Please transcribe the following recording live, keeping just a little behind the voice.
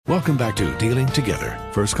Welcome back to Dealing Together.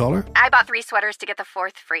 First caller? I bought 3 sweaters to get the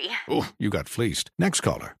 4th free. Oh, you got fleeced. Next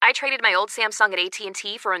caller? I traded my old Samsung at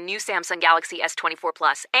AT&T for a new Samsung Galaxy S24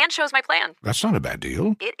 Plus and chose my plan. That's not a bad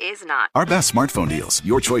deal. It is not. Our best smartphone deals.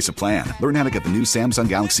 Your choice of plan. Learn how to get the new Samsung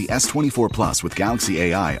Galaxy S24 Plus with Galaxy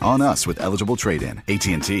AI on us with eligible trade-in.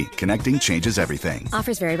 AT&T. Connecting changes everything.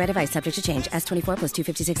 Offers vary by device. Subject to change. S24 plus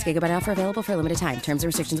 256 gigabyte offer available for a limited time. Terms and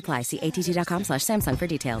restrictions apply. See att.com/Samsung for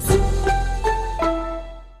details.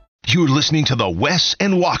 You're listening to the Wes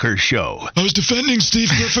and Walker Show. I was defending Steve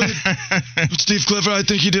Clifford. Steve Clifford, I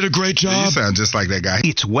think he did a great job. You sound just like that guy.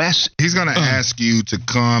 It's Wes. He's going to ask you to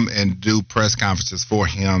come and do press conferences for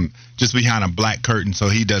him just behind a black curtain so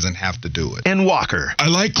he doesn't have to do it. And Walker. I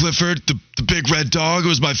like Clifford, the big red dog. It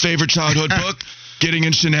was my favorite childhood book. Getting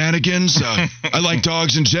in shenanigans. I like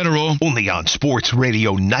dogs in general. Only on Sports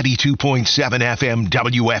Radio 92.7 FM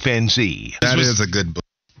WFNZ. That is a good book.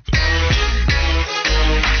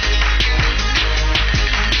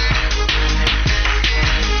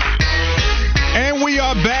 And we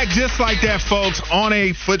are back just like that, folks, on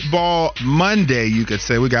a football Monday, you could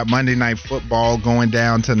say. We got Monday Night Football going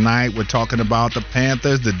down tonight. We're talking about the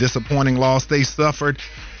Panthers, the disappointing loss they suffered,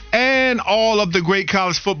 and all of the great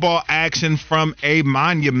college football action from a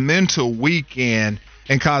monumental weekend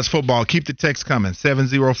in college football. Keep the text coming,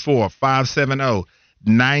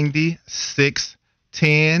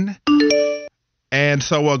 704-570-9610. And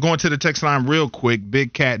so going to the text line real quick,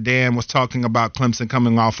 Big Cat Dan was talking about Clemson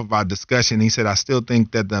coming off of our discussion. He said, I still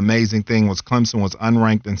think that the amazing thing was Clemson was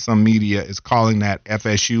unranked and some media is calling that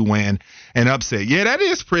FSU win an upset. Yeah, that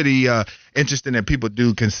is pretty interesting that people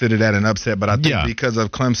do consider that an upset. But I think because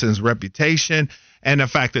of Clemson's reputation and the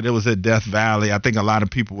fact that it was at Death Valley, I think a lot of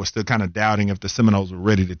people were still kind of doubting if the Seminoles were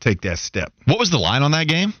ready to take that step. What was the line on that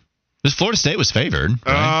game? Because Florida State was favored,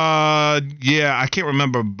 right? Yeah, I can't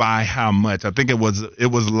remember by how much. I think it was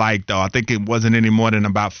light, though. I think it wasn't any more than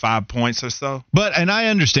about 5 points or so. And I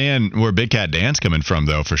understand where Big Cat Dan's coming from,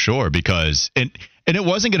 though, for sure, because it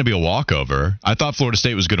wasn't going to be a walkover. I thought Florida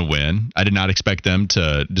State was going to win. I did not expect them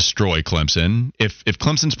to destroy Clemson. If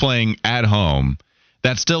Clemson's playing at home,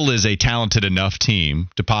 that still is a talented enough team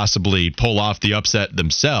to possibly pull off the upset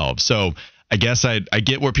themselves. So I guess I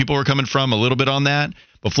get where people were coming from a little bit on that.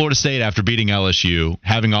 But Florida State, after beating LSU,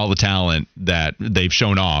 having all the talent that they've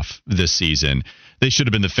shown off this season, they should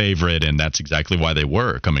have been the favorite, and that's exactly why they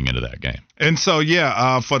were coming into that game. And so,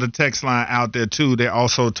 for the text line out there, too, they're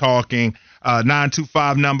also talking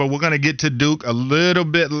 925 number. We're going to get to Duke a little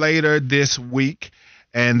bit later this week.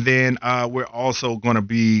 And then we're also going to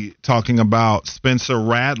be talking about Spencer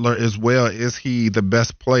Rattler as well. Is he the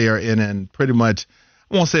best player in pretty much,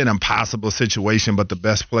 I won't say an impossible situation, but the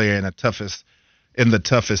best player in the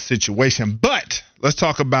toughest situation? But let's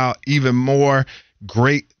talk about even more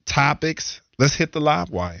great topics. Let's hit the live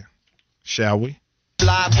wire, shall we?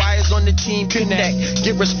 Live wires on the Team Connect.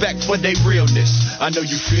 Get respect for their realness. I know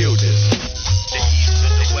you feel this. The east to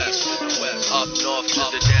the west, up north to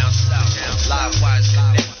the down south. Live wires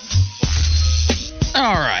connect.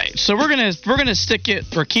 All right, so we're gonna stick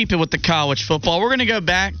it or keep it with the college football. We're gonna go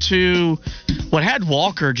back to what had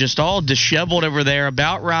Walker just all disheveled over there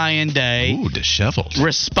about Ryan Day. Ooh, disheveled.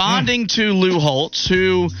 Responding to Lou Holtz,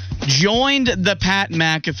 who joined the Pat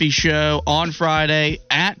McAfee show on Friday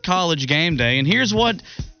at College Game Day, and here's what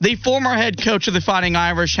the former head coach of the Fighting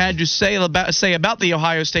Irish had to say about the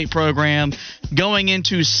Ohio State program going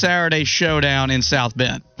into Saturday's showdown in South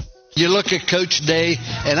Bend. You look at Coach Day,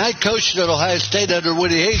 and I coached at Ohio State under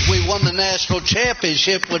Woody Hayes. We won the national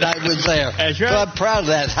championship when I was there. That's right. So I'm proud of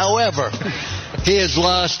that. However, he has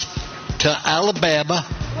lost to Alabama,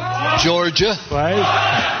 Georgia,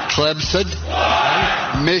 Clemson,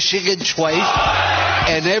 Michigan twice,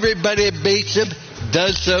 and everybody that beats him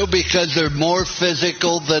does so because they're more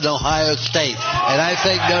physical than Ohio State. And I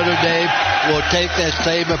think Notre Dame will take that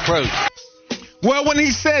same approach. Well, when he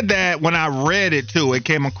said that, when I read it, too, it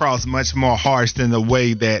came across much more harsh than the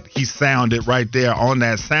way that he sounded right there on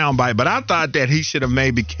that soundbite. But I thought that he should have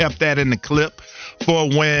maybe kept that in the clip for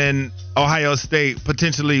when Ohio State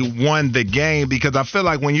potentially won the game, because I feel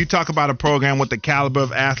like when you talk about a program with the caliber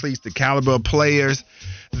of athletes, the caliber of players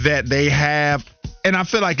that they have, and I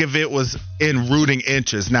feel like if it was in rooting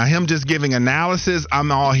interest, now him just giving analysis,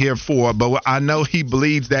 I'm all here for it, but I know he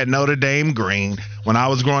bleeds that Notre Dame green. When I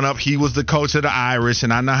was growing up, he was the coach of the Irish,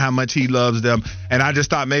 and I know how much he loves them, and I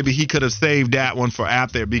just thought maybe he could have saved that one for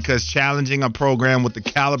after, because challenging a program with the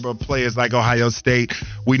caliber of players like Ohio State,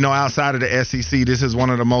 we know outside of the SEC, this is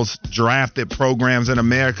one of the most drafted programs in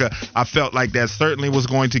America. I felt like that certainly was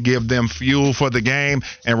going to give them fuel for the game,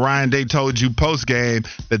 and Ryan Day told you post-game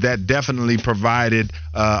that definitely provided provided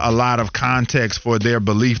a lot of context for their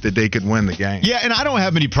belief that they could win the game. Yeah, and I don't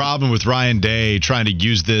have any problem with Ryan Day trying to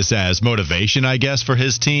use this as motivation, I guess, for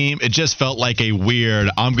his team. It just felt like a weird,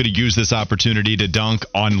 I'm going to use this opportunity to dunk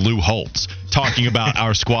on Lou Holtz, talking about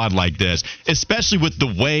our squad like this, especially with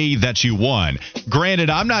the way that you won. Granted,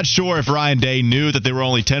 I'm not sure if Ryan Day knew that there were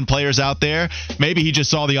only 10 players out there. Maybe he just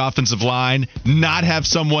saw the offensive line not have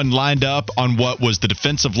someone lined up on what was the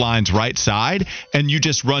defensive line's right side, and you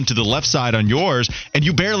just run to the left side on yours, and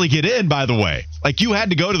you barely get in, by the way. Like, you had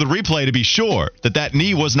to go to the replay to be sure that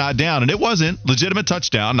knee was not down, and it wasn't. Legitimate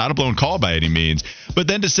touchdown, not a blown call by any means. But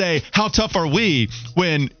then to say, how tough are we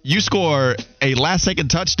when you score a last-second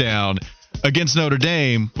touchdown against Notre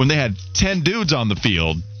Dame when they had 10 dudes on the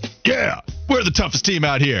field? Yeah, we're the toughest team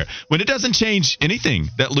out here. When it doesn't change anything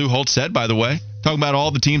that Lou Holtz said, by the way, talking about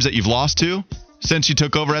all the teams that you've lost to since you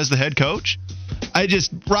took over as the head coach.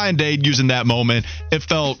 Ryan Day using that moment, it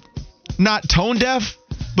felt not tone deaf,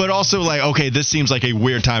 but also like, okay, this seems like a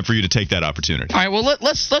weird time for you to take that opportunity. All right, well,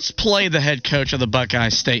 let's play the head coach of the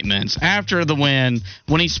Buckeyes statements after the win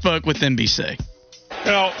when he spoke with NBC.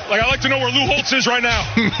 I'd like to know where Lou Holtz is right now.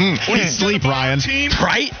 When he sleep, Ryan. Team,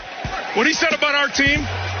 right? What he said about our team,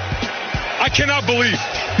 I cannot believe.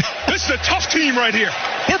 This is a tough team right here.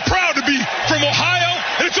 We're proud to be from Ohio,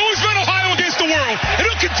 and it's always been Ohio against the world, and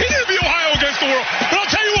it'll continue to be Ohio against the world. But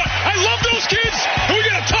I'll tell you what, I love those kids, and we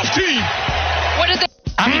got a tough team.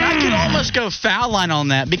 I could almost go foul line on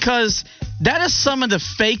that because that is some of the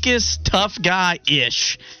fakest tough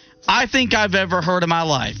guy-ish I think I've ever heard in my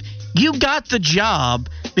life. You got the job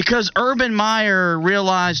because Urban Meyer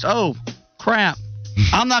realized, oh, crap,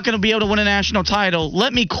 I'm not going to be able to win a national title.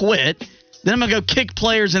 Let me quit. Then I'm going to go kick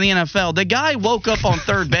players in the NFL. The guy woke up on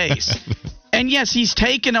third base. And, yes, he's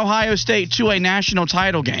taken Ohio State to a national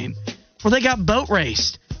title game where they got boat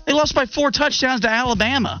raced. They lost by 4 touchdowns to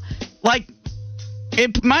Alabama. Like,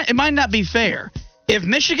 it might not be fair. If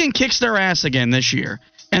Michigan kicks their ass again this year,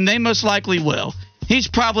 and they most likely will, he's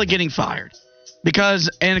probably getting fired. Because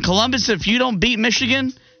in Columbus, if you don't beat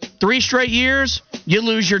Michigan 3 straight years, you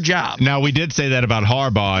lose your job. Now, we did say that about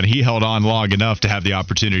Harbaugh, and he held on long enough to have the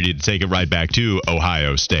opportunity to take it right back to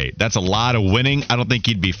Ohio State. That's a lot of winning. I don't think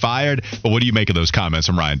he'd be fired. But what do you make of those comments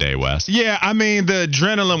from Ryan Day, West? Yeah, I mean, the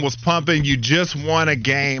adrenaline was pumping. You just won a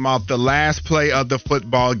game off the last play of the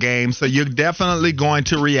football game, so you're definitely going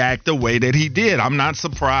to react the way that he did. I'm not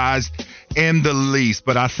surprised in the least,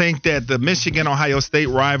 but I think that the Michigan-Ohio State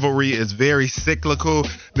rivalry is very cyclical.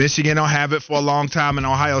 Michigan will have it for a long time, and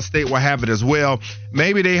Ohio State will have it as well.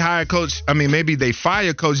 Maybe they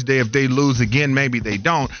fire Coach Day if they lose again. Maybe they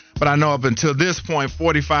don't. But I know up until this point,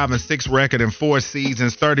 45-6 record in 4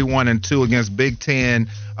 seasons, 31-2 against Big Ten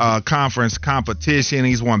conference competition.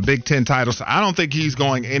 He's won Big Ten titles. So I don't think he's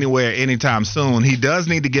going anywhere anytime soon. He does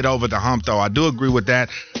need to get over the hump, though. I do agree with that.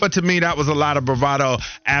 But to me, that was a lot of bravado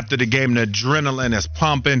after the game. The adrenaline is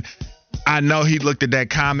pumping. I know he looked at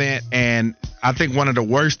that comment, and I think one of the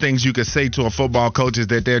worst things you could say to a football coach is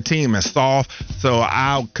that their team is soft. So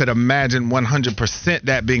I could imagine 100%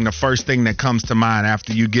 that being the first thing that comes to mind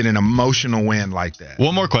after you get an emotional win like that.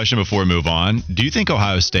 One more question before we move on. Do you think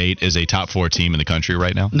Ohio State is a top 4 team in the country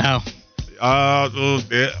right now? No.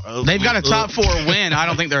 They've got a top 4 win. I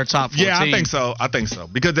don't think they're a top 4 team. Yeah, I think so.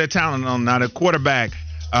 Because they're talented on now. The quarterback,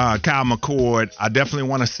 Kyle McCord, I definitely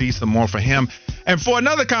want to see some more for him. And for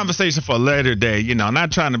another conversation for a later day,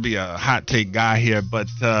 not trying to be a hot take guy here, but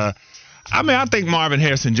I think Marvin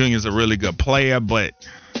Harrison Jr. is a really good player, but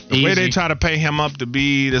the way they try to pay him up to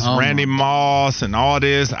be this Randy Moss and all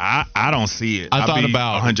this, I don't see it. I thought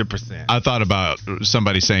about 100%. I thought about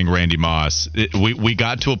somebody saying Randy Moss. We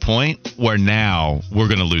got to a point where now we're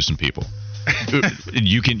going to lose some people.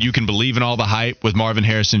 You can believe in all the hype with Marvin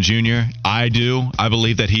Harrison Jr. I do. I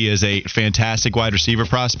believe that he is a fantastic wide receiver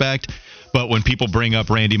prospect. But when people bring up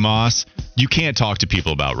Randy Moss, you can't talk to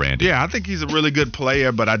people about Randy. Yeah, I think he's a really good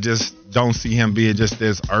player, but I just don't see him being just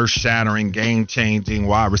this earth-shattering, game-changing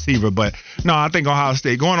wide receiver. But, no, I think Ohio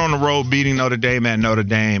State going on the road, beating Notre Dame at Notre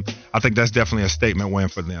Dame, I think that's definitely a statement win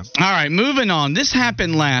for them. All right, moving on. This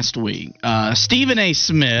happened last week. Stephen A.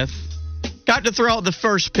 Smith got to throw out the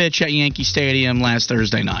first pitch at Yankee Stadium last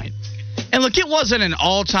Thursday night. And, look, it wasn't an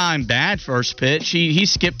all-time bad first pitch. He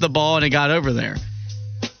skipped the ball and it got over there.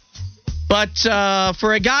 But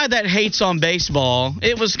for a guy that hates on baseball,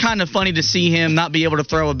 it was kind of funny to see him not be able to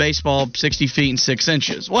throw a baseball 60 feet and 6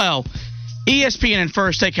 inches. Well, ESPN and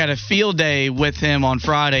First Take had a field day with him on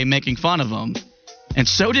Friday making fun of him. And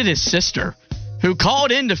so did his sister, who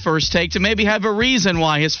called into First Take to maybe have a reason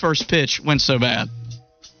why his first pitch went so bad.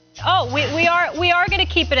 Oh, we are going to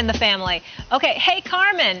keep it in the family. Okay, hey,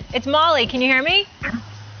 Carmen, it's Molly. Can you hear me?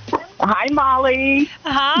 Hi, Molly.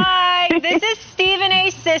 Hi, this is Stephen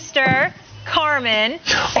A.'s sister, Carmen.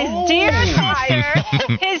 His dear sister,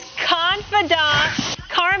 his confidant.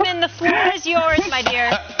 Carmen, the floor is yours, my dear.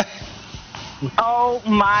 Oh,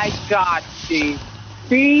 my God, Steve.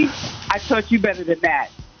 Steve, I taught you better than that.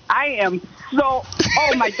 I am so,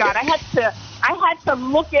 oh, my God. I had to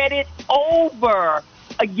look at it over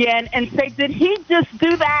again and say, did he just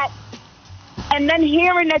do that? And then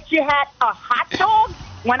hearing that you had a hot dog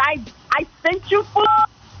when I sent you food,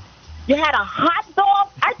 you had a hot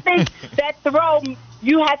dog. I think that throw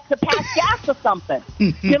you had to pass gas or something.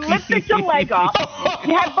 You lifted your leg up.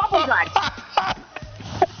 You had bubble guts.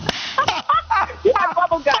 You had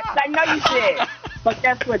bubble guts. I know you did. But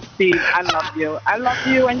guess what, Steve? I love you. I love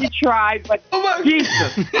you, and you tried, but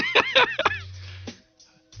Jesus.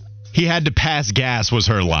 He had to pass gas was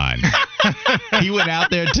her line. He went out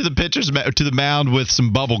there to the mound with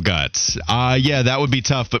some bubble guts. Yeah, that would be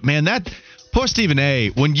tough. But man, that poor Stephen A.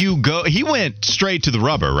 When you go, he went straight to the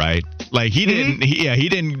rubber, right? Like he didn't. He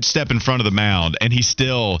didn't step in front of the mound, and he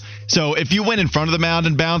still. So if you went in front of the mound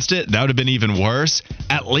and bounced it, that would have been even worse.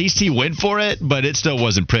 At least he went for it, but it still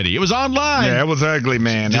wasn't pretty. It was online. Yeah, it was ugly,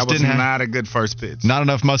 man. Just that was not a good first pitch. Not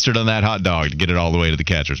enough mustard on that hot dog to get it all the way to the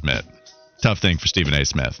catcher's mitt. Tough thing for Stephen A.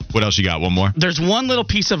 Smith. What else you got? One more? There's one little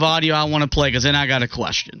piece of audio I want to play because then I got a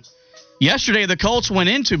question. Yesterday, the Colts went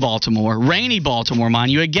into Baltimore, rainy Baltimore,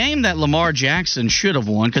 mind you, a game that Lamar Jackson should have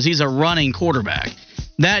won because he's a running quarterback.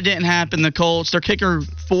 That didn't happen. The Colts, their kicker,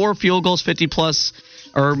 4 field goals, 50-plus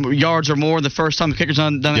or yards or more, the first time the kicker's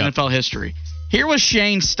done in NFL history. Here was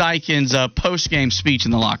Shane Steichen's post-game speech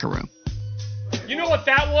in the locker room. You know what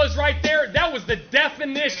that was right there? That was the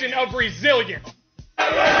definition of resilience. Hey,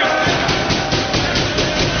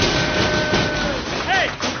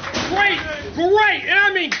 great, and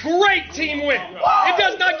I mean great team win. It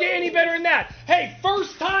does not get any better than that. Hey,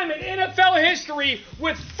 first time in NFL history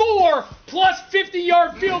with 4 plus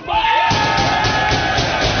 50-yard field goals. Hey,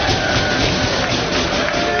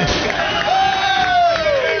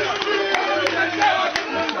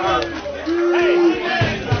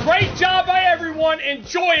 great job by everyone.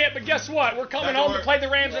 Enjoy it, but guess what? We're coming home to play the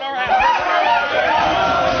Rams in our house.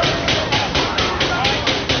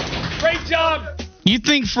 Great job. You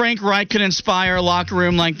think Frank Reich could inspire a locker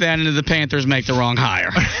room like that, and the Panthers make the wrong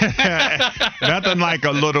hire? Nothing like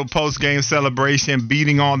a little post-game celebration,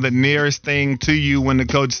 beating on the nearest thing to you when the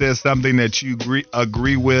coach says something that you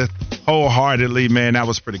agree with wholeheartedly. Man, that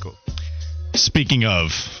was pretty cool. Speaking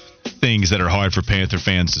of things that are hard for Panther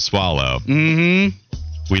fans to swallow, we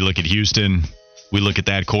look at Houston, we look at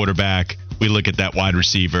that quarterback, we look at that wide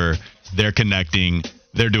receiver. They're connecting.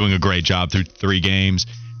 They're doing a great job through 3 games.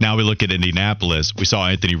 Now we look at Indianapolis. We saw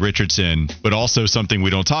Anthony Richardson, but also something we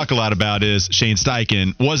don't talk a lot about is Shane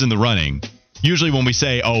Steichen was in the running. Usually when we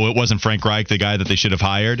say, oh, it wasn't Frank Reich, the guy that they should have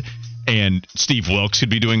hired, and Steve Wilkes could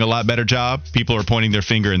be doing a lot better job, people are pointing their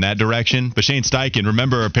finger in that direction. But Shane Steichen,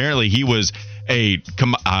 remember, apparently he was a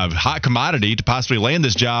hot commodity to possibly land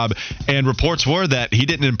this job, and reports were that he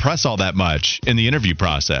didn't impress all that much in the interview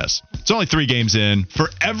process. It's only 3 games in for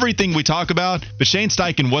everything we talk about, but Shane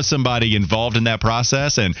Steichen was somebody involved in that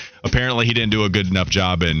process, and apparently he didn't do a good enough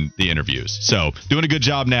job in the interviews. So doing a good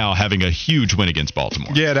job now, having a huge win against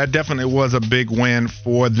Baltimore. Yeah, that definitely was a big win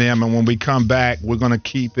for them, and when we come back, we're going to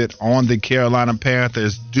keep it on the Carolina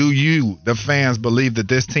Panthers. Do you, the fans, believe that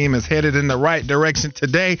this team is headed in the right direction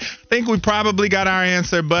today? I think we probably got our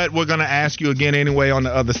answer, but we're going to ask you again anyway on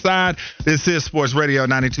the other side. This is Sports Radio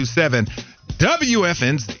 92.7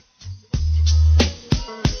 WFNZ.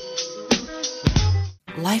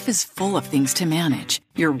 Life is full of things to manage.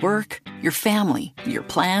 Your work, your family, your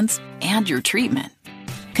plans, and your treatment.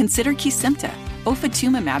 Consider Kesimpta,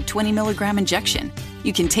 ofatumumab 20 milligram injection.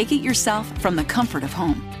 You can take it yourself from the comfort of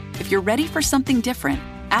home. If you're ready for something different,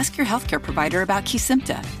 ask your healthcare provider about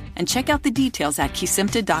Kesimpta and check out the details at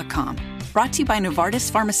kesimpta.com. Brought to you by Novartis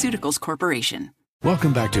Pharmaceuticals Corporation.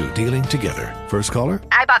 Welcome back to Dealing Together. First caller?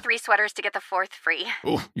 I bought 3 sweaters to get the 4th free.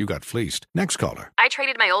 Oh, you got fleeced. Next caller. I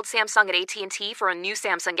traded my old Samsung at AT&T for a new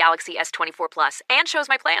Samsung Galaxy S24 Plus and chose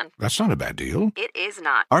my plan. That's not a bad deal. It is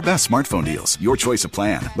not. Our best smartphone deals. Your choice of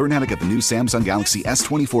plan. Learn how to get the new Samsung Galaxy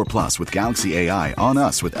S24 Plus with Galaxy AI on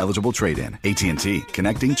us with eligible trade-in. AT&T.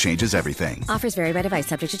 Connecting changes everything. Offers vary by device.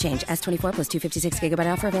 Subject to change. S24 plus 256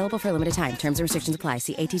 gigabyte offer available for a limited time. Terms and restrictions apply.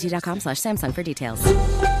 See att.com/Samsung for details.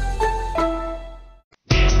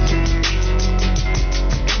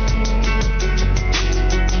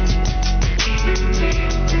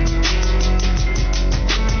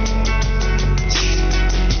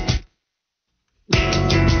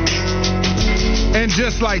 And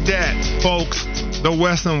just like that, folks, The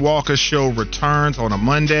Weston Walker Show returns on a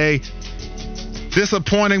Monday.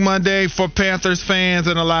 Disappointing Monday for Panthers fans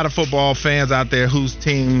and a lot of football fans out there whose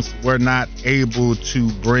teams were not able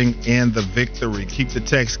to bring in the victory. Keep the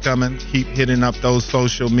text coming. Keep hitting up those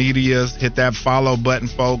social medias. Hit that follow button,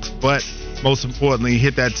 folks. But most importantly,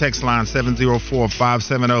 hit that text line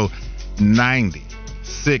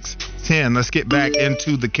 704-570-9610. Let's get back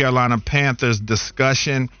into the Carolina Panthers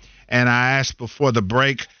discussion. And I asked before the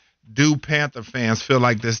break, do Panther fans feel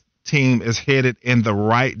like this team is headed in the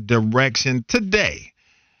right direction today?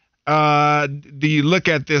 Do you look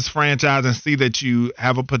at this franchise and see that you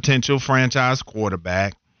have a potential franchise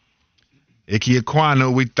quarterback? Ike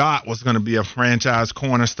Ekwonu, we thought was going to be a franchise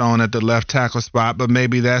cornerstone at the left tackle spot, but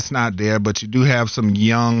maybe that's not there. But you do have some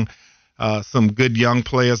good young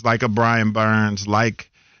players like a Brian Burns, like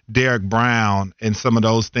Derek Brown, and some of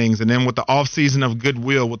those things. And then with the offseason of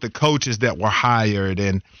goodwill with the coaches that were hired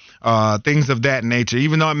and things of that nature,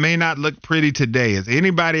 even though it may not look pretty today, is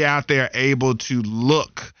anybody out there able to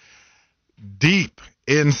look deep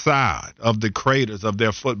inside of the craters of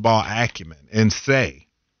their football acumen and say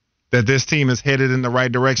that this team is headed in the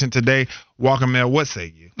right direction today? Walker Mill, what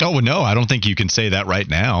say you? Oh, no, I don't think you can say that right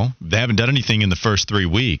now. They haven't done anything in the first 3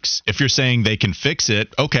 weeks. If you're saying they can fix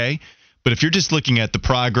it, okay. But if you're just looking at the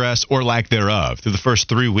progress or lack thereof through the first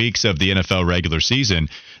 3 weeks of the NFL regular season,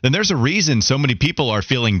 then there's a reason so many people are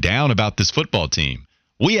feeling down about this football team.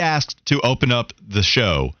 We asked to open up the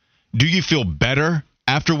show, do you feel better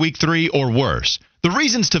after week 3 or worse? The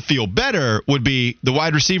reasons to feel better would be the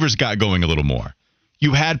wide receivers got going a little more.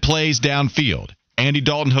 You had plays downfield. Andy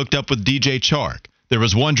Dalton hooked up with DJ Chark. There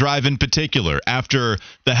was one drive in particular after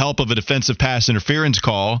the help of a defensive pass interference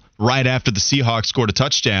call right after the Seahawks scored a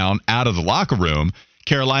touchdown out of the locker room.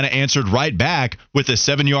 Carolina answered right back with a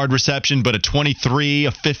 7-yard reception, but a 23,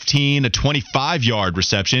 a 15, a 25-yard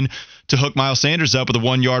reception to hook Miles Sanders up with a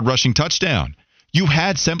 1-yard rushing touchdown. You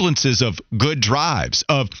had semblances of good drives,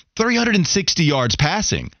 of 360 yards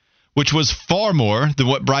passing, which was far more than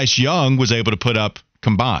what Bryce Young was able to put up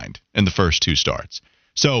combined in the first 2 starts.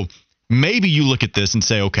 So maybe you look at this and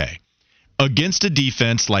say, okay, against a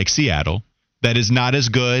defense like Seattle that is not as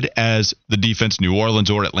good as the defense New Orleans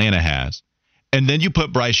or Atlanta has, and then you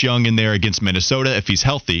put Bryce Young in there against Minnesota if he's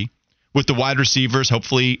healthy, with the wide receivers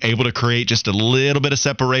hopefully able to create just a little bit of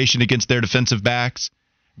separation against their defensive backs,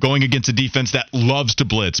 going against a defense that loves to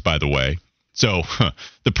blitz, by the way. So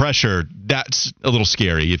the pressure, that's a little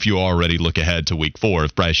scary if you already look ahead to week 4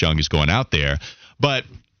 if Bryce Young is going out there. But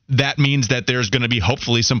that means that there's going to be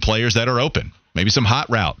hopefully some players that are open, maybe some hot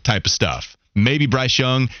route type of stuff. Maybe Bryce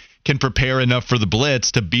Young can prepare enough for the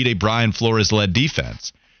blitz to beat a Brian Flores-led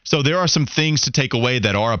defense. So there are some things to take away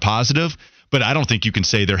that are a positive, but I don't think you can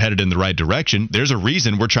say they're headed in the right direction. There's a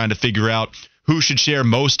reason we're trying to figure out who should share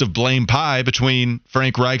most of blame pie between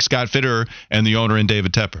Frank Reich, Scott Fitterer, and the owner and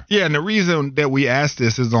David Tepper. Yeah, and the reason that we asked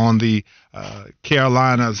this is on the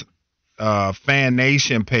Carolina's Fan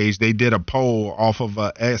Nation page. They did a poll off of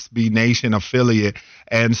a SB Nation affiliate,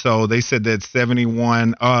 and so they said that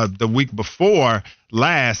the week before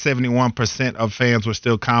last, 71% of fans were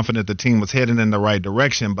still confident the team was heading in the right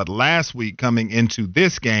direction. But last week, coming into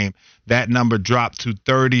this game, that number dropped to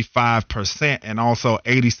 35%, and also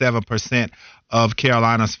 87% of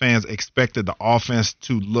Carolina's fans expected the offense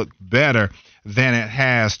to look better than it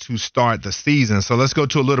has to start the season. So let's go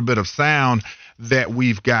to a little bit of sound that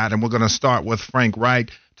we've got, and we're going to start with Frank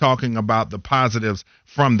Reich talking about the positives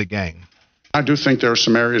from the game. I do think there are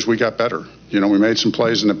some areas we got better. We made some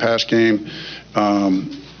plays in the past game.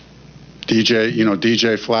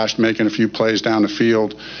 DJ flashed making a few plays down the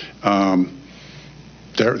field.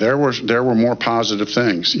 There were more positive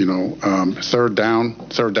things. Third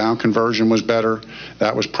down conversion was better.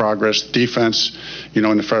 That was progress. Defense,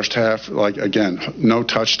 in the first half, no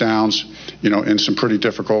touchdowns, in some pretty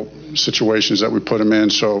difficult situations that we put them in.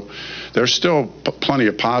 So there's still plenty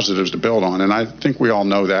of positives to build on, and I think we all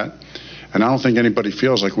know that. And I don't think anybody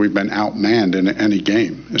feels like we've been outmanned in any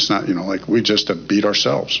game. It's not, like we just have beat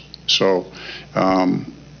ourselves. So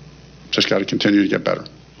just got to continue to get better.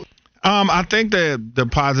 I think that the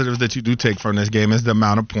positives that you do take from this game is the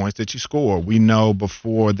amount of points that you score. We know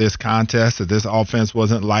before this contest that this offense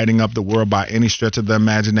wasn't lighting up the world by any stretch of the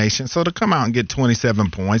imagination. So to come out and get 27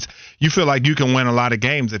 points, you feel like you can win a lot of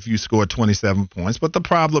games if you score 27 points. But the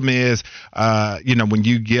problem is, when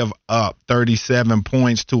you give up 37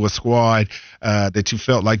 points to a squad that you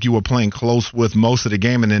felt like you were playing close with most of the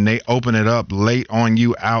game, and then they open it up late on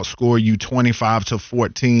you, outscore you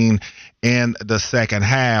 25-14 in the second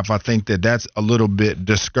half. I think that's a little bit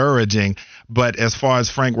discouraging. But as far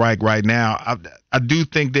as Frank Reich right now, I do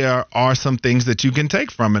think there are some things that you can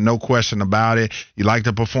take from it, no question about it. You like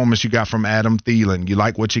the performance you got from Adam Thielen. You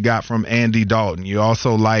like what you got from Andy Dalton. You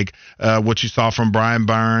also like what you saw from Brian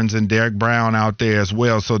Burns and Derek Brown out there as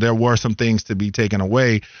well. So there were some things to be taken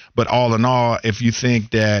away. But all in all, if you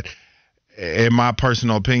think that, in my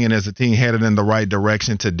personal opinion, as a team headed in the right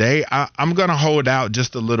direction today, I'm going to hold out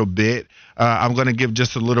just a little bit. I'm going to give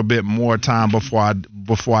just a little bit more time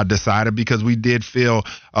before I decided, because we did feel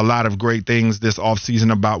a lot of great things this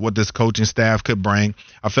offseason about what this coaching staff could bring.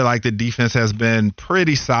 I feel like the defense has been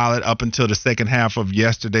pretty solid up until the second half of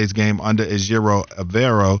yesterday's game under Ejiro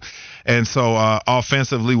Evero. And so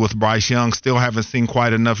offensively with Bryce Young, still haven't seen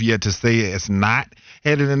quite enough yet to say it's not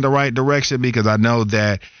headed in the right direction, because I know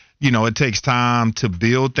that it takes time to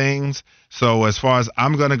build things. So as far as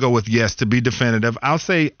I'm going to go with yes to be definitive, I'll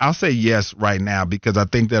say yes right now, because I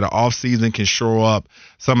think that an offseason can shore up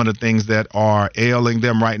some of the things that are ailing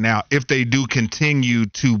them right now if they do continue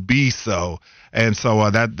to be so. And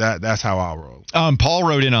so that's how I'll roll. Paul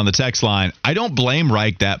wrote in on the text line, I don't blame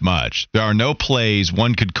Reich that much. There are no plays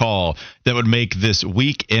one could call that would make this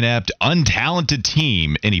weak, inept, untalented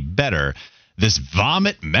team any better. This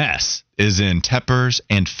vomit mess is in Tepper's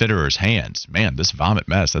and Fitterer's hands. Man, this vomit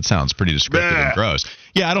mess, that sounds pretty descriptive and gross.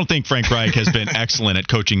 Yeah, I don't think Frank Reich has been excellent at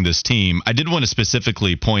coaching this team. I did want to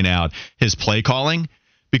specifically point out his play calling,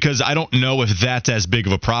 because I don't know if that's as big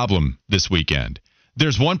of a problem this weekend.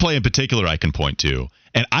 There's one play in particular I can point to,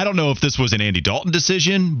 and I don't know if this was an Andy Dalton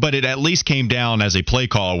decision, but it at least came down as a play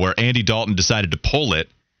call where Andy Dalton decided to pull it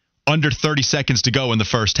under 30 seconds to go in the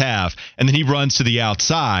first half, and then he runs to the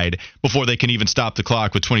outside before they can even stop the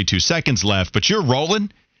clock with 22 seconds left. But you're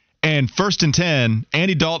rolling, and 1st and 10,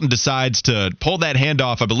 Andy Dalton decides to pull that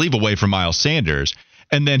handoff, I believe, away from Miles Sanders,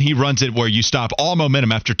 and then he runs it where you stop all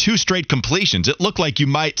momentum after 2 straight completions. It looked like you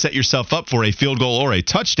might set yourself up for a field goal or a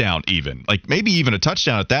touchdown even, like maybe even a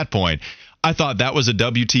touchdown at that point. I thought that was a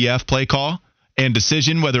WTF play call and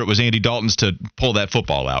decision, whether it was Andy Dalton's to pull that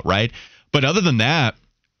football out, right? But other than that,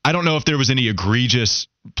 I don't know if there was any egregious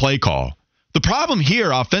play call. The problem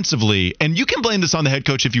here offensively, and you can blame this on the head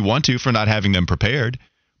coach if you want to for not having them prepared,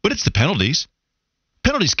 but it's the penalties.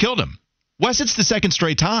 Penalties killed him. Wes, it's the second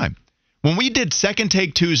straight time. When we did Second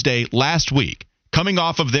Take Tuesday last week, coming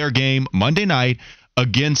off of their game Monday night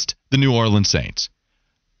against the New Orleans Saints,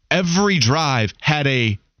 every drive had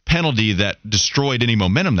a penalty that destroyed any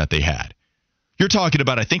momentum that they had. You're talking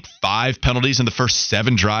about, I think, 5 penalties in the first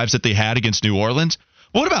 7 drives that they had against New Orleans.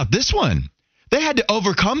 What about this one? They had to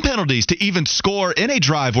overcome penalties to even score in a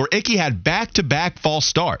drive where Icky had back-to-back false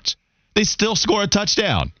starts. They still score a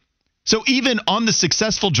touchdown. So even on the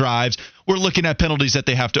successful drives, we're looking at penalties that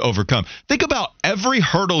they have to overcome. Think about every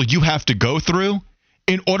hurdle you have to go through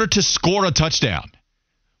in order to score a touchdown,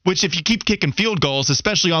 which if you keep kicking field goals,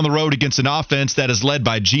 especially on the road against an offense that is led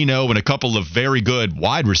by Geno and a couple of very good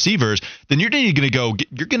wide receivers, then you're going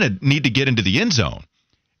to need to get into the end zone.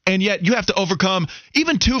 And yet you have to overcome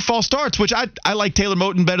even 2 false starts, which I like Taylor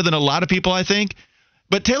Moton better than a lot of people, I think.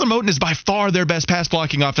 But Taylor Moton is by far their best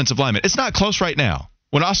pass-blocking offensive lineman. It's not close right now.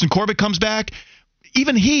 When Austin Corbett comes back,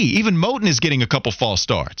 even Moton is getting a couple false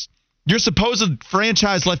starts. Your supposed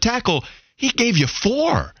franchise left tackle, he gave you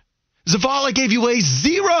 4. Zavala gave you a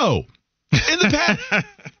 0 in the pass.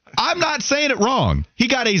 I'm not saying it wrong. He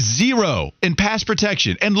got a 0 in pass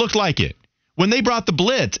protection and looked like it. When they brought the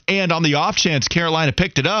blitz, and on the off chance Carolina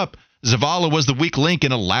picked it up, Zavala was the weak link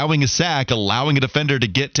in allowing a sack, allowing a defender to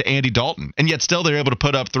get to Andy Dalton, and yet still they're able to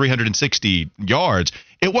put up 360 yards.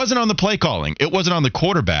 It wasn't on the play calling. It wasn't on the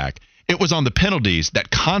quarterback. It was on the penalties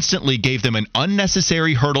that constantly gave them an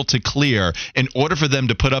unnecessary hurdle to clear in order for them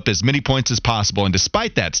to put up as many points as possible. And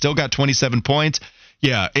despite that, still got 27 points.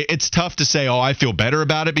 Yeah, it's tough to say, I feel better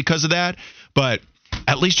about it because of that, but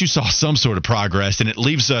at least you saw some sort of progress, and it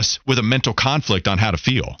leaves us with a mental conflict on how to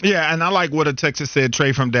feel. Yeah, and I like what a Texas said,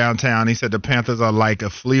 Trey from downtown. He said the Panthers are like a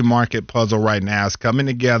flea market puzzle right now. It's coming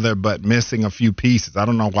together but missing a few pieces. I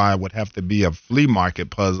don't know why it would have to be a flea market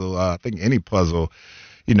puzzle. I think any puzzle,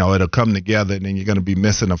 it'll come together and then you're going to be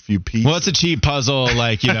missing a few pieces. Well, it's a cheap puzzle.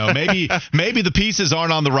 Like, maybe the pieces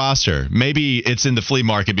aren't on the roster. Maybe it's in the flea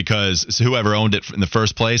market because whoever owned it in the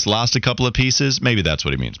first place lost a couple of pieces. Maybe that's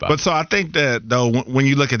what he means by it. But so I think that, though, when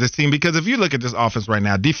you look at this team, because if you look at this offense right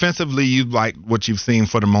now, defensively, you like what you've seen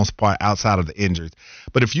for the most part outside of the injuries.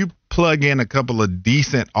 But if you plug in a couple of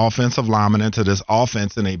decent offensive linemen into this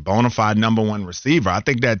offense and a bona fide number 1 receiver, I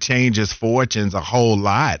think that changes fortunes a whole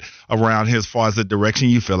lot around here as far as the direction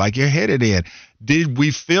you you feel like you're headed in? Did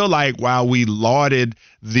we feel like while we lauded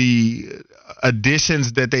the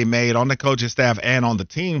additions that they made on the coaching staff and on the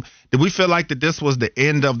team, did we feel like that this was the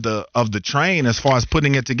end of the train as far as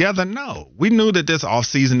putting it together? No. We knew that this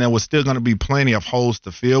offseason there was still going to be plenty of holes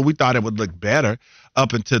to fill. We thought it would look better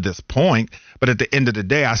up until this point. But at the end of the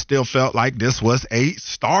day, I still felt like this was a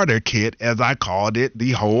starter kit, as I called it,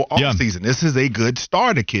 the whole offseason. This is a good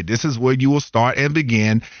starter kit. This is where you will start and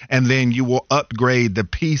begin, and then you will upgrade the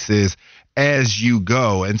pieces as you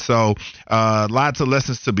go. And so lots of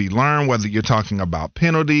lessons to be learned, whether you're talking about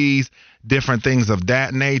penalties, different things of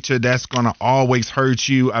that nature. That's going to always hurt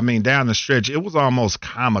you. I mean, down the stretch, it was almost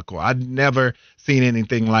comical. I'd never seen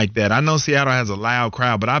anything like that. I know Seattle has a loud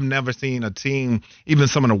crowd, but I've never seen a team, even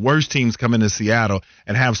some of the worst teams, come into Seattle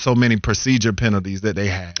and have so many procedure penalties that they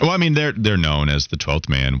have. Well, I mean, they're known as the 12th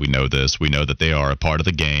man. We know this. We know that they are a part of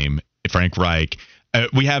the game. Frank Reich.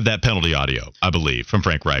 We have that penalty audio, I believe, from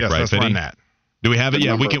Frank Reich, right? Let's run that. Do we have it?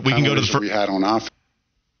 Yeah, we can go to the we had on offense.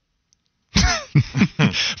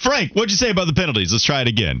 Frank, what'd you say about the penalties? Let's try it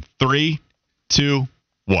again. 3, 2,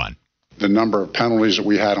 1. The number of penalties that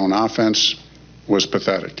we had on offense was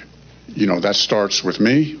pathetic. You know, that starts with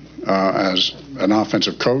me as an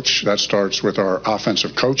offensive coach. That starts with our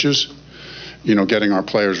offensive coaches, you know, getting our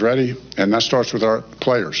players ready. And that starts with our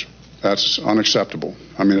players. That's unacceptable.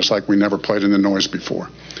 I mean, it's like we never played in the noise before.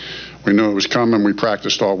 We knew it was coming. We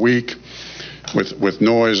practiced all week with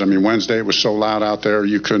noise. I mean, Wednesday it was so loud out there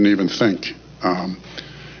you couldn't even think.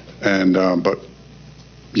 But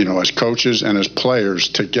you know, as coaches and as players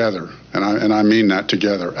together, and I mean that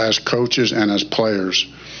together, as coaches and as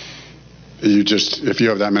players, you just, if you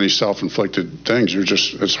have that many self-inflicted things,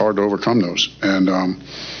 it's hard to overcome those. And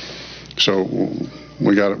so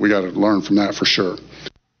we got to learn from that for sure.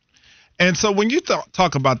 And so when you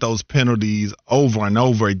talk about those penalties over and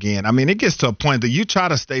over again, I mean, it gets to a point that you try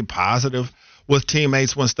to stay positive with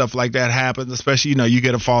teammates when stuff like that happens, especially, you know, you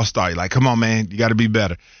get a false start. You're like, come on, man, you got to be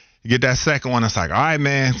better. You get that second one, it's like, all right,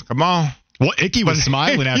 man, come on. Well, Icky was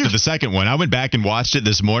smiling after the second one. I went back and watched it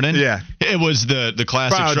this morning. Yeah. It was the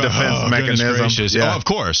classic defense mechanism. Yeah. Oh, of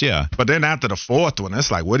course, yeah. But then after the fourth one, it's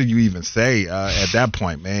like, what do you even say at that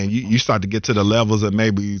point, man? You start to get to the levels that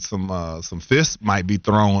maybe some fists might be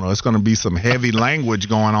thrown, or it's going to be some heavy language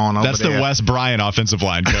going on over there. That's the Wes Bryant offensive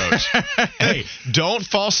line coach. Hey, don't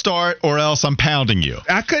false start or else I'm pounding you.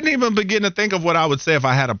 I couldn't even begin to think of what I would say if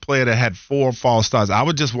I had a player that had 4 false starts. I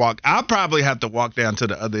would just I'd probably have to walk down to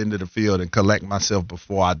the other end of the field and collect myself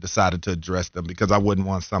before I decided to address them, because I wouldn't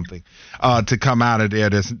want something to come out of there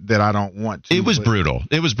that I don't want to. It was brutal.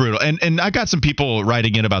 It was brutal. And I got some people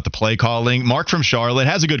writing in about the play calling. Mark from Charlotte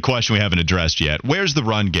has a good question we haven't addressed yet. Where's the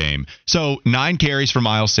run game? So 9 carries for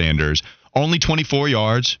Miles Sanders, only 24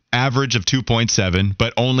 yards, average of 2.7,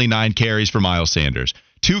 but only 9 carries for Miles Sanders.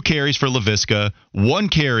 2 carries for LaVisca, 1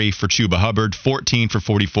 carry for Chuba Hubbard, 14 for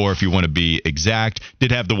 44 if you want to be exact.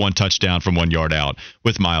 Did have the 1 touchdown from 1 yard out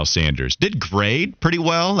with Miles Sanders. Did grade pretty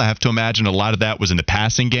well. I have to imagine a lot of that was in the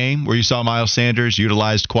passing game where you saw Miles Sanders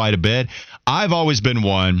utilized quite a bit. I've always been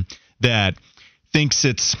one that thinks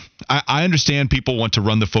I understand people want to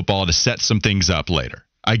run the football to set some things up later.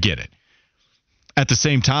 I get it. At the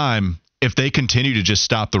same time, if they continue to just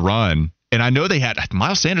stop the run, and I know they had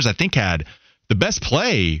Miles Sanders, I think had the best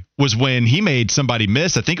play was when he made somebody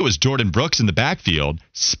miss. I think it was Jordan Brooks in the backfield,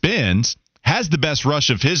 spins, has the best rush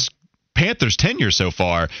of his Panthers tenure so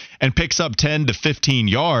far, and picks up 10 to 15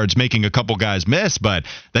 yards, making a couple guys miss, but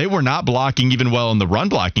they were not blocking even well in the run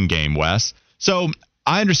blocking game, Wes. So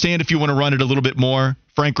I understand if you want to run it a little bit more.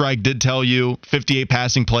 Frank Reich did tell you 58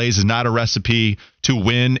 passing plays is not a recipe to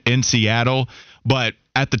win in Seattle, but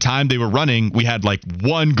at the time they were running, we had like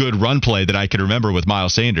 1 good run play that I could remember with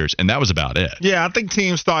Miles Sanders, and that was about it. Yeah, I think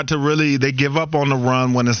teams start to they give up on the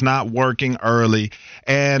run when it's not working early,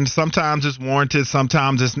 and sometimes it's warranted,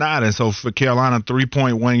 sometimes it's not. And so for Carolina,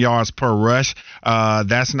 3.1 yards per rush,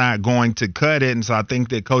 that's not going to cut it. And so I think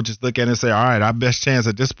that coaches look at it and say, all right, our best chance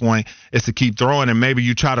at this point is to keep throwing, and maybe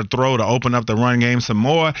you try to throw to open up the run game some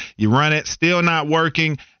more. You run it, still not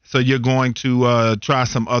working. So you're going to try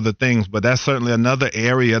some other things. But that's certainly another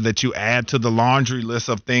area that you add to the laundry list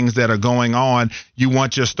of things that are going on. You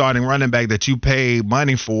want your starting running back that you pay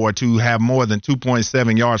money for to have more than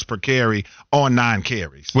 2.7 yards per carry on 9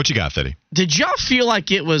 carries. What you got, Fitty? Did y'all feel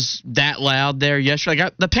like it was that loud there yesterday?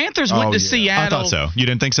 Like, the Panthers went to Seattle. I thought so. You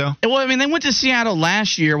didn't think so? Well, I mean, they went to Seattle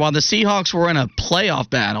last year while the Seahawks were in a playoff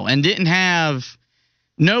battle and didn't have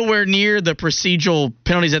nowhere near the procedural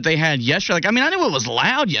penalties that they had yesterday. Like, I mean, I knew it was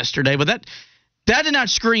loud yesterday, but That did not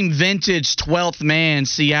scream vintage 12th man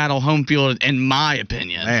Seattle home field, in my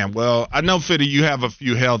opinion. Man, well, I know, Fitty, you have a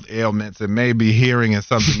few health ailments, and maybe hearing is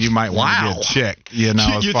something you might want to get checked,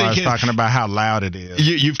 as far as talking about how loud it is.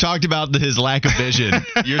 You've talked about his lack of vision.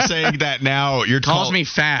 You're saying that now you're calls me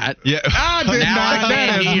fat. Yeah. I did not.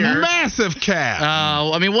 That is massive cap.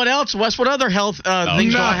 I mean, what else, Wes? What other health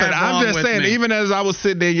things do I have wrong I'm just with saying, me? even as I was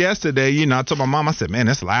sitting there yesterday, I told my mom, I said, man,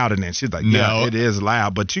 it's loud in there. She's like, yeah, it is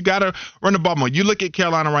loud, but you got to run the ball more. You look at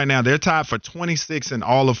Carolina right now, they're tied for 26 in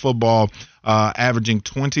all of football, averaging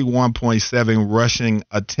 21.7 rushing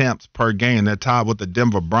attempts per game. They're tied with the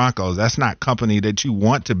Denver Broncos. That's not company that you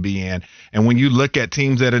want to be in. And when you look at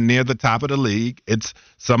teams that are near the top of the league, it's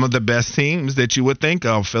some of the best teams that you would think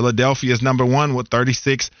of. Philadelphia is number 1 with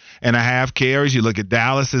 36.5 carries. You look at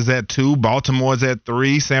Dallas is at 2. Baltimore is at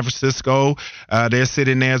 3. San Francisco, they're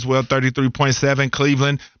sitting there as well, 33.7.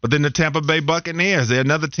 Cleveland. But then the Tampa Bay Buccaneers, they're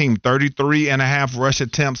another team, 33.5 rush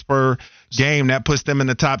attempts per game. That puts them in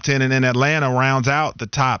the top 10, and then Atlanta rounds out the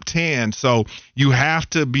top 10. So you have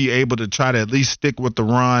to be able to try to at least stick with the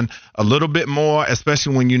run a little bit more,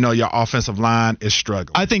 especially when your offensive line is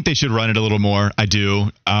struggling. I think they should run it a little more. I do.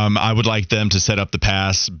 I would like them to set up the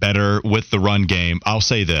pass better with the run game. I'll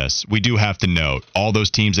say this. We do have to note all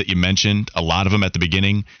those teams that you mentioned, a lot of them at the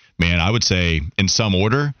beginning, man, I would say in some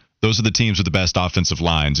order, those are the teams with the best offensive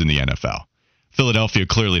lines in the NFL. Philadelphia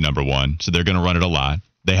clearly number 1, so they're going to run it a lot.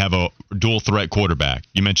 They have a dual threat quarterback.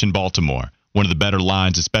 You mentioned Baltimore, one of the better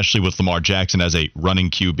lines, especially with Lamar Jackson as a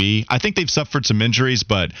running QB. I think they've suffered some injuries,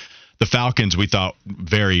 but the Falcons, we thought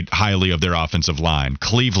very highly of their offensive line.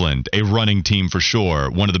 Cleveland, a running team for sure.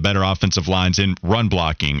 One of the better offensive lines in run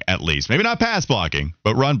blocking, at least. Maybe not pass blocking,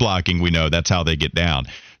 but run blocking, we know that's how they get down.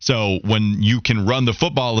 So when you can run the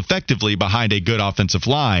football effectively behind a good offensive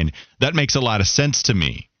line, that makes a lot of sense to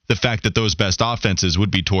me. The fact that those best offenses would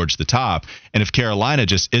be towards the top. And if Carolina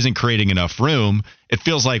just isn't creating enough room, it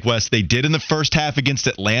feels like, Wes, they did in the first half against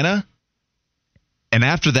Atlanta. And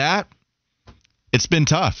after that, it's been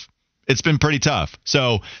tough. It's been pretty tough.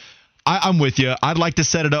 So I'm with you. I'd like to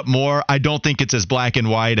set it up more. I don't think it's as black and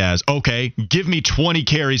white as, okay, give me 20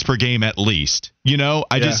 carries per game at least.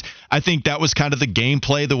 I think that was kind of the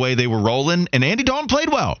gameplay, the way they were rolling. And Andy Dalton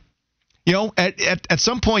played well. At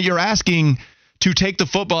some point you're asking to take the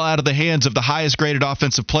football out of the hands of the highest graded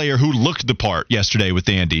offensive player who looked the part yesterday with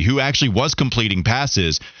Andy, who actually was completing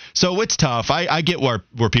passes. So it's tough. I get where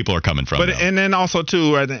people are coming from. But and then also,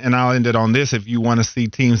 too, and I'll end it on this, if you want to see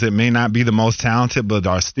teams that may not be the most talented but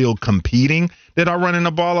are still competing, that are running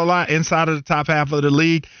the ball a lot inside of the top half of the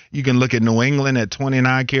league, you can look at New England at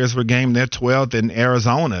 29 carries per game. They're 12th in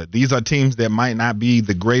Arizona. These are teams that might not be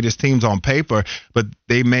the greatest teams on paper, but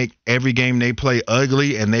they make every game they play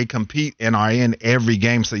ugly, and they compete and are in every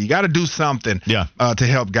game. So you got to do something to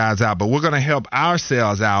help guys out. But we're going to help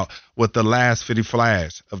ourselves out with the last Fitty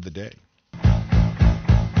Flash of the day.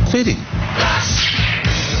 Fitty.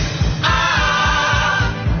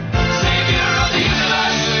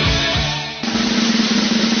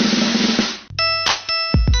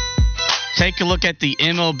 Take a look at the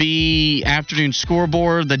MLB afternoon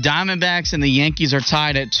scoreboard. The Diamondbacks and the Yankees are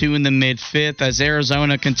tied at 2 in the mid-5th as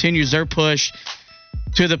Arizona continues their push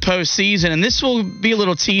to the postseason. And this will be a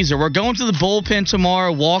little teaser. We're going to the bullpen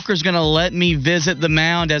tomorrow. Walker's going to let me visit the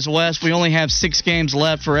mound as Wes. We only have 6 games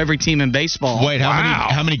left for every team in baseball. Wait,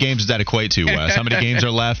 how many games does that equate to, Wes? How many games are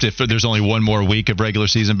left if there's only one more week of regular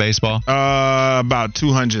season baseball? About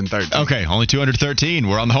 213. Okay, only 213.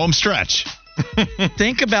 We're on the home stretch.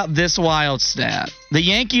 Think about this wild stat. The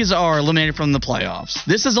Yankees are eliminated from the playoffs.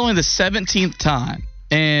 This is only the 17th time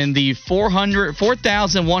in the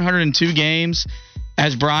 4,102 games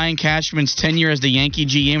as Brian Cashman's tenure as the Yankee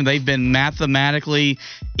GM. They've been mathematically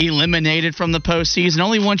eliminated from the postseason.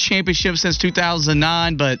 Only one championship since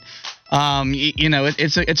 2009, but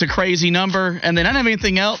it's a crazy number. And then I don't have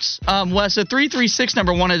anything else. Wes, the 336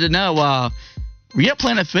 number wanted to know, were you at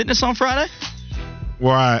Planet Fitness on Friday?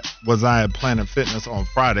 Was I at Planet Fitness on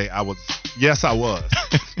Friday? Yes, I was.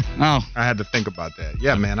 Oh. I had to think about that.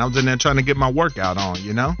 Yeah, man. I was in there trying to get my workout on,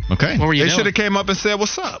 Okay. What were you doing? They should have came up and said,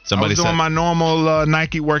 what's up? Somebody I was doing my normal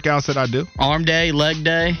Nike workouts that I do. Arm day, leg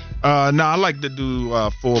day? No, I like to do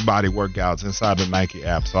full body workouts inside the Nike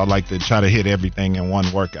app. So I like to try to hit everything in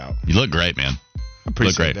one workout. You look great, man.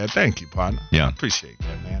 Appreciate that. Thank you, partner. Yeah. Appreciate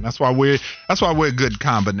that, man. That's why we're a good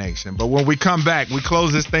combination. But when we come back, we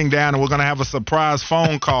close this thing down, and we're going to have a surprise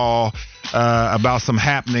phone call about some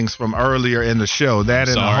happenings from earlier in the show. That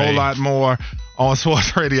and a whole lot more on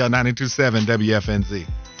Sports Radio 92.7 WFNZ.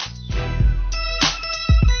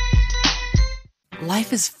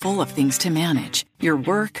 Life is full of things to manage. Your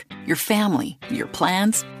work, your family, your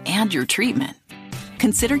plans, and your treatment.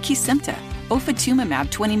 Consider Kesimpta, ofatumumab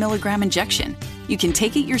 20 milligram injection. You can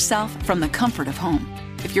take it yourself from the comfort of home.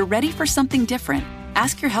 If you're ready for something different,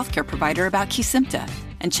 ask your healthcare provider about Kesimpta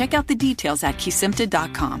and check out the details at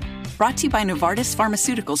kesimpta.com. Brought to you by Novartis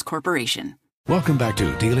Pharmaceuticals Corporation. Welcome back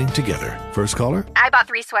to Dealing Together. First caller? I bought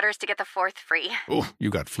 3 sweaters to get the 4th free. Oh,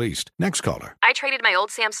 you got fleeced. Next caller? I traded my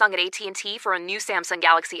old Samsung at AT&T for a new Samsung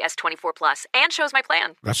Galaxy S24 Plus and chose my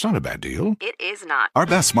plan. That's not a bad deal. It is not. Our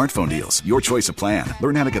best smartphone deals. Your choice of plan.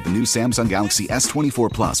 Learn how to get the new Samsung Galaxy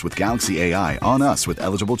S24 Plus with Galaxy AI on us with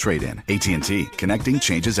eligible trade-in. AT&T. Connecting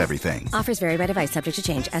changes everything. Offers vary by device, subject to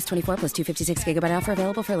change. S24 plus 256 gigabyte offer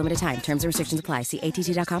available for a limited time. Terms and restrictions apply. See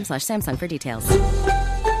att.com/Samsung for details.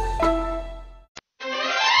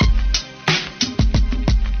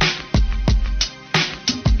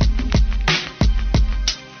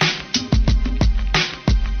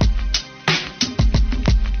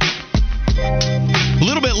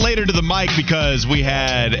 Later to the mic because we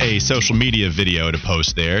had a social media video to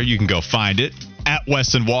post there. You can go find it at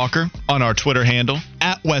Weston Walker on our Twitter handle,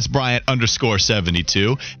 at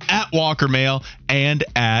WesBryant_72, at Walker Mail, and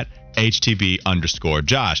at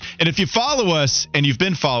HTB_Josh. And if you follow us, and you've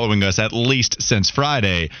been following us at least since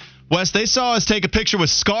Friday, Wes, they saw us take a picture with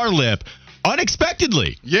Scarlip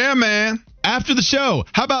unexpectedly. Yeah, man. After the show.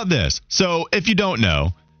 How about this? So if you don't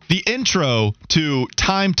know, the intro to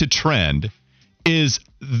Time to Trend is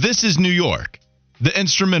This Is New York, the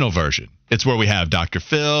instrumental version. It's where we have Dr.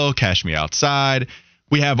 Phil, Cash Me Outside.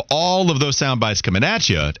 We have all of those sound bites coming at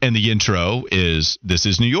you, and the intro is This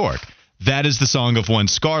Is New York. That is the song of one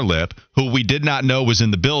Scarlip, who we did not know was in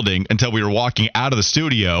the building until we were walking out of the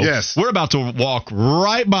studio. Yes. We're about to walk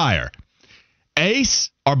right by her. Ace,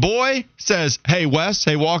 our boy, says, hey, Wes,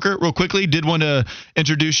 hey, Walker, real quickly, did want to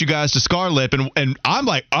introduce you guys to Scarlip. And I'm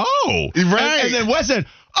like, oh. Right. And then Wes said,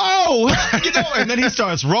 oh, and then he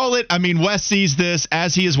starts rolling. I mean, Wes sees this,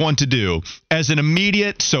 as he is wont to do, as an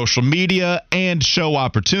immediate social media and show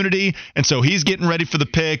opportunity. And so he's getting ready for the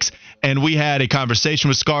picks. And we had a conversation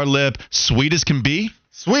with Scarlip, sweet as can be.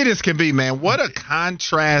 Sweet as can be, man. What a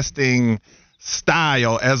contrasting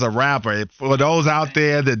style as a rapper. For those out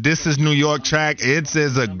there that This Is New York track, it's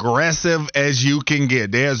as aggressive as you can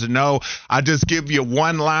get. There's no, I just give you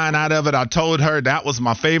one line out of it. I told her that was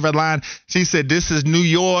my favorite line. She said, this is New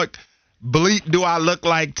York. Bleep, do I look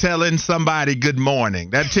like telling somebody good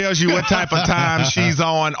morning? That tells you what type of time she's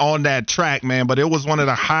on that track, man. But it was one of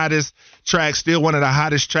the hottest tracks, still one of the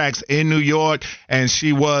hottest tracks in New York, and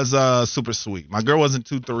she was super sweet. My girl wasn't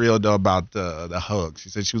too thrilled, though, about the hug. She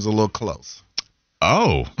said she was a little close.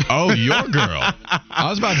 Oh, your girl. I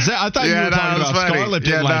was about to say, I thought you were talking about Scarlett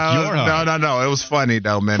didn't like your hug. No. It was funny,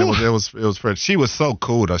 though, man. It was pretty. She was so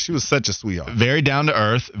cool, though. She was such a sweetheart. Very down to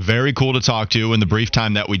earth, very cool to talk to in the brief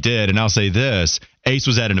time that we did. And I'll say this, Ace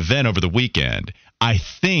was at an event over the weekend. I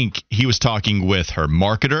think he was talking with her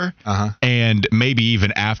marketer and maybe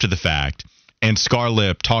even after the fact. And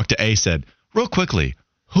Scarlip talked to Ace, said, real quickly,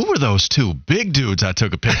 who were those two big dudes I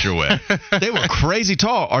took a picture with? They were crazy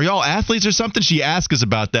tall. Are y'all athletes or something? She asked us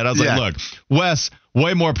about that. I was like, look, Wes,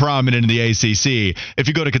 way more prominent in the ACC. If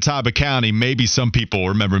you go to Catawba County, maybe some people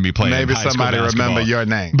remember me playing Maybe high somebody school basketball. remember your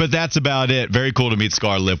name. But that's about it. Very cool to meet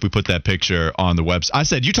Scarlip. We put that picture on the website. I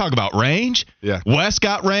said, you talk about range? Yeah. Wes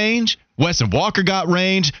got range. Wes and Walker got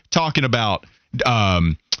range. Talking about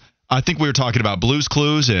I think we were talking about Blue's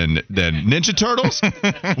Clues and then Ninja Turtles.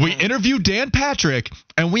 We interviewed Dan Patrick,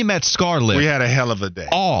 and we met Scarlett. We had a hell of a day.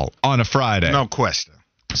 All on a Friday. No question.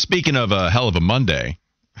 Speaking of a hell of a Monday,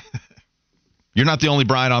 you're not the only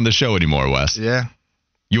Brian on the show anymore, Wes. Yeah.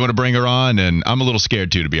 You want to bring her on? And I'm a little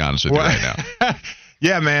scared, too, to be honest with you right now.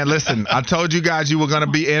 Yeah, man, listen, I told you guys you were going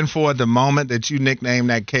to be in for it the moment that you nicknamed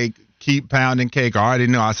that cake Keep Pounding Cake. I already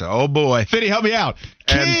knew. I said, oh, boy. Fitty, help me out.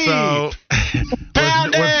 And so,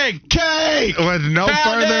 Pounding Cake! With no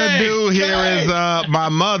further ado, here is my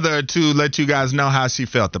mother to let you guys know how she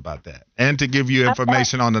felt about that and to give you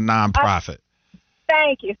information on the nonprofit.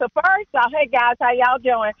 Thank you. So first off, hey guys, how y'all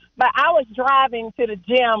doing? But I was driving to the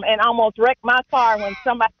gym and almost wrecked my car when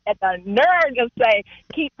somebody had the nerve to say,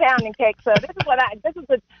 keep pounding cake. So this is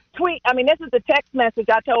the tweet. I mean, this is the text message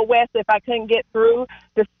I told Wes if I couldn't get through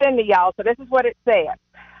to send to y'all. So this is what it said.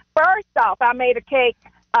 First off, I made a cake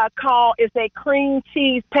called, it's a cream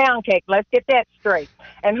cheese pound cake. Let's get that straight.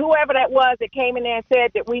 And whoever that was that came in there and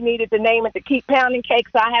said that we needed to name it to Keep Pounding Cake,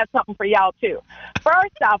 so I have something for y'all too.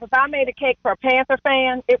 First off, if I made a cake for a Panther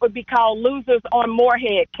fan, it would be called Losers on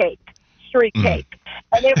Moorhead Cake, street cake.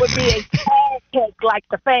 And it would be a tag cake like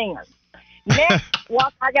the fans. Next,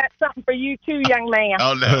 Walker, I got something for you too, young man.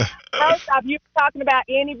 Oh, no. First off, you were talking about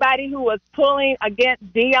anybody who was pulling against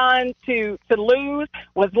Deion to lose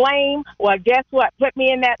was lame. Well, guess what? Put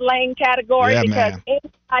me in that lame category because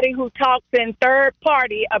anybody who talks in third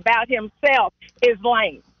party about himself is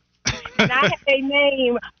lame. And I have a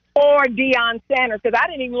name for Deion Sanders because I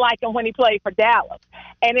didn't even like him when he played for Dallas.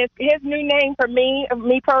 And his new name for me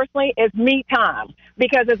personally, is Me Time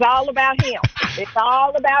because it's all about him. It's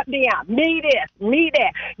all about Deion. Me this, me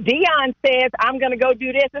that. Deion says, I'm going to go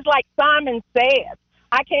do this. It's like Simon says.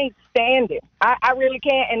 I can't stand him. I really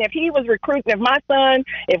can't. And if he was recruiting, if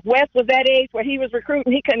Wes was that age where he was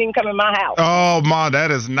recruiting, he couldn't even come in my house. Oh, Ma,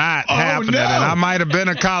 that is not happening. No. And I might have been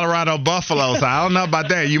a Colorado Buffalo, so I don't know about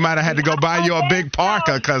that. You might have had to go buy you a big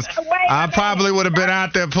parka because I probably would have been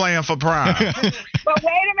out there playing for Prime. But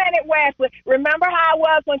wait a minute, Wesley. Remember how I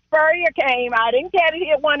was when Spurrier came? I didn't care that he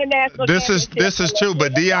had won the national championship. This is true,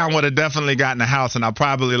 but Deion would have definitely gotten the house, and I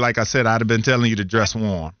probably, like I said, I'd have been telling you to dress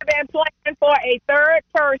warm. I've been playing for a third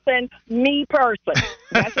person, me person.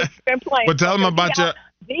 That's what I've been playing. But tell them about your...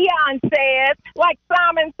 Deion says, like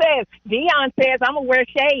Simon says, Deion says, I'm going to wear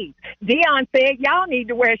shades. Deion said, y'all need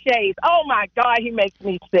to wear shades. Oh, my God, he makes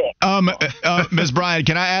me sick. Ms. Bryant,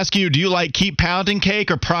 can I ask you, do you like keep pounding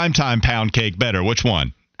cake or primetime pound cake better? Which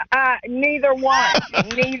one? Neither one.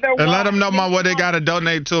 Neither one. And let them know what they got to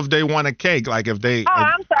donate to if they want a cake. Like if they... Oh,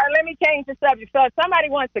 I'm sorry. Let me change the subject. So if somebody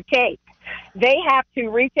wants a cake, they have to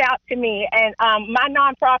reach out to me. And my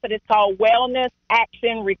nonprofit is called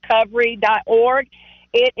wellnessactionrecovery.org.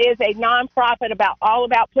 It is a nonprofit all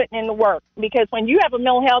about putting in the work. Because when you have a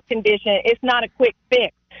mental health condition, it's not a quick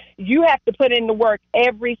fix. You have to put in the work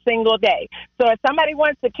every single day. So if somebody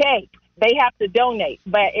wants a cake, they have to donate.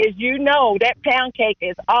 But as you know, that pound cake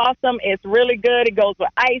is awesome. It's really good. It goes with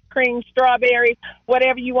ice cream, strawberries,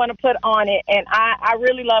 whatever you want to put on it. And I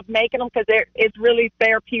really love making them because it's really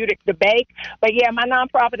therapeutic to bake. But, yeah, my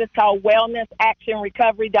nonprofit is called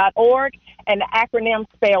wellnessactionrecovery.org, and the acronym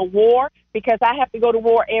spell WAR, because I have to go to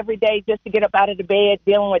war every day just to get up out of the bed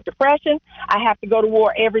dealing with depression. I have to go to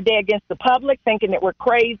war every day against the public, thinking that we're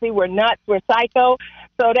crazy, we're nuts, we're psycho.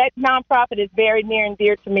 So that nonprofit is very near and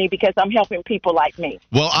dear to me because I'm helping people like me.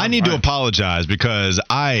 Well, I need to apologize because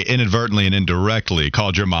I inadvertently and indirectly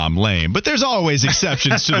called your mom lame. But there's always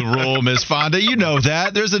exceptions to the rule, Miss Fonda. You know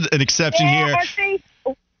that. There's an exception here.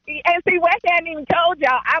 And see, Wes hadn't even told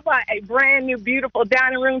y'all, I bought a brand new, beautiful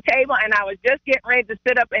dining room table, and I was just getting ready to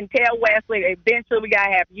sit up and tell Wesley, eventually we got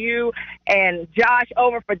to have you and Josh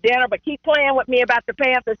over for dinner, but keep playing with me about the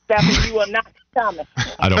Panthers stuff, and you will not be coming.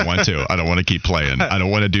 I don't want to. I don't want to keep playing. I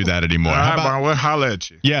don't want to do that anymore. All right, we'll holler at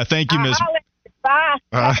you. Yeah, thank you, Miss. Bye.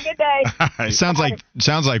 Have a good day. Sounds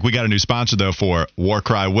like we got a new sponsor, though, for War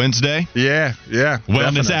Cry Wednesday. Yeah. Wellness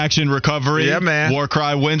definitely. Action Recovery. Yeah, man. War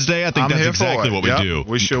Cry Wednesday. I think that's exactly what we do.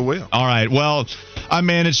 We sure will. All right. Well, I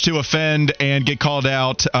managed to offend and get called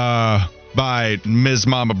out by Ms.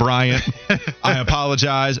 Mama Bryant. I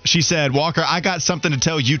apologize. She said, Walker, I got something to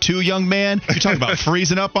tell you too, young man. You're talking about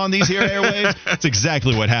freezing up on these here airwaves? That's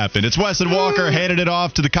exactly what happened. It's Wes and Walker handing it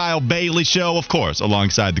off to the Kyle Bailey Show, of course,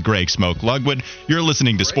 alongside the Greg Smoke Ludwig. You're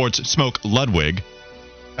listening to Sports Smoke Ludwig.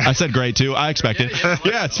 I said great, too. I expected.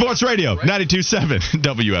 Yeah, Sports Radio, 92.7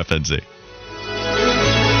 WFNZ.